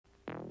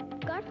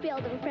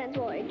Garfield and friends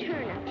will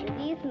return after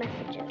these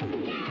messages.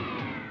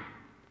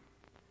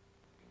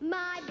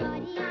 My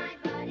buddy, my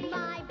buddy,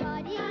 my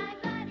buddy, my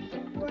buddy.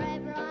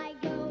 Wherever I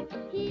go,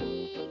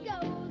 he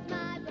goes.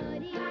 My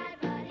buddy, my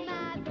buddy,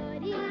 my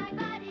buddy, my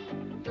buddy,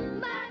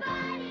 my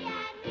buddy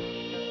and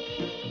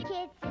me.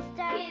 Kid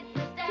sister, kid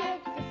sister,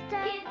 kid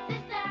sister, kid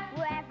sister.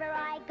 Wherever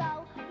I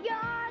go,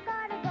 you're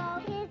gonna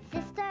go. Kid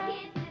sister,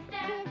 kid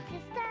sister,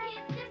 kid sister,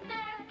 kid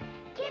sister,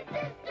 kid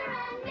sister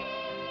and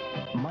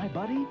me. My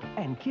Buddy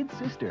and Kid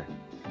Sister.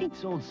 Each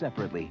sold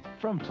separately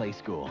from Play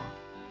School.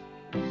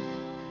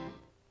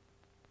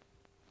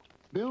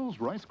 Bill's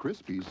Rice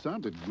Krispies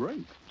sounded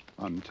great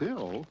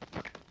until...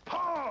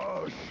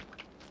 Hush!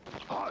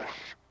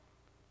 Hush!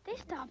 They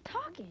stopped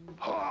talking.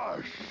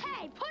 Hush!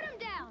 Hey, put him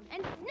down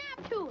and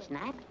snap to it.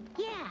 Snap?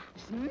 Yeah,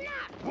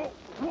 snap! Whoa,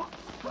 what?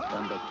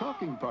 And the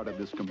talking part of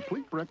this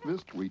complete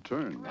breakfast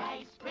returned.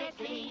 Rice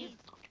Krispies!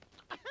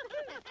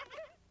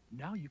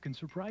 Now you can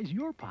surprise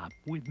your pop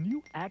with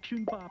new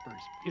Action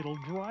Poppers. It'll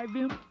drive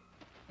him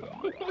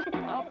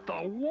up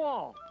the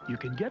wall. You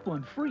can get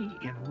one free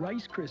in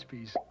Rice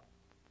Krispies.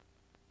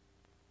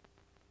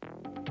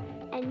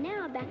 And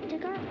now back to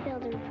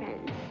Garfield and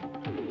friends.